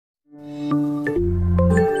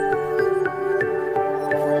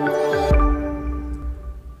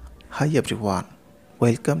Hi everyone,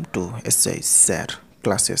 welcome to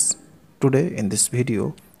shsirclasses. Today in this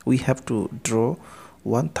video we have to draw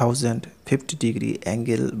 1050-degree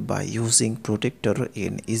angle by using protractor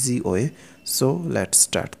in easy way. So let's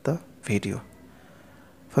start the video.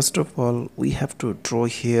 First of all, we have to draw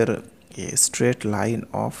here a straight line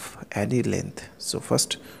of any length. So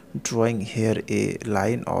first drawing here a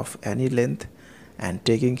line of any length and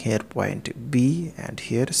taking here point B and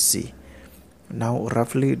here C. Now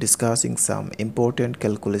roughly discussing some important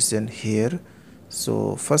calculation here.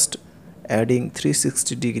 So first adding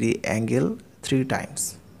 360-degree angle 3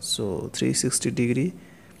 times. So 360-degree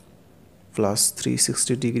plus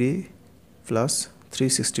 360-degree plus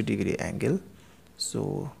 360-degree angle.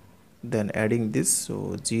 So then adding this,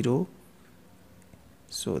 so 0,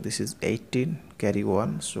 so this is 18, carry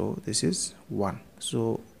 1, so this is 1,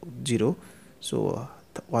 so 0, so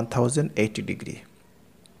 1080 degree.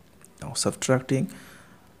 Now subtracting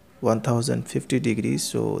 1050 degrees,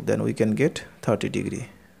 so then we can get 30 degree.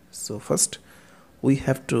 So first we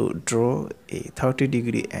have to draw a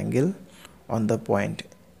 30-degree angle on the point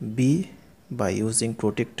B by using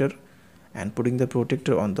protractor and putting the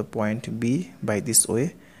protractor on the point B by this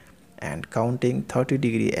way and counting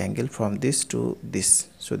 30-degree angle from this to this.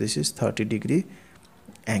 So this is 30-degree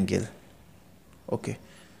angle. Okay,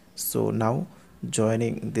 so now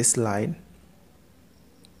joining this line,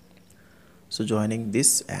 so joining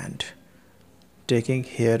this and taking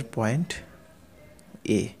here point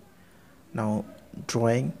A. Now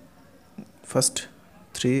drawing first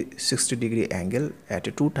 360-degree angle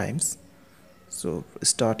at 2 times. So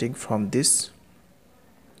starting from this,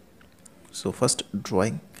 so first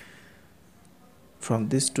drawing from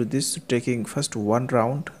this to this, taking first one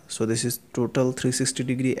round, so this is total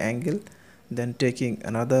 360-degree angle, then taking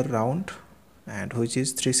another round and which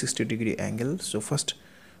is 360-degree angle. So first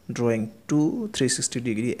drawing 2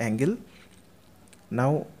 360-degree angle.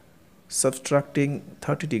 Now subtracting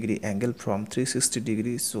 30-degree angle from 360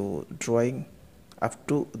 degrees, so drawing up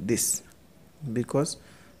to this, because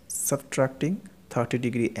subtracting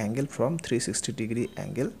 30-degree angle from 360-degree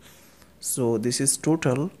angle. So this is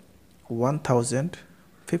total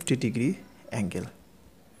 1050-degree angle.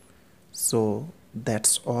 So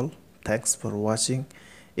that's all. Thanks for watching.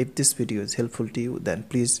 If this video is helpful to you, then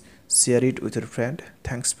please share it with your friend.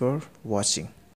 Thanks for watching.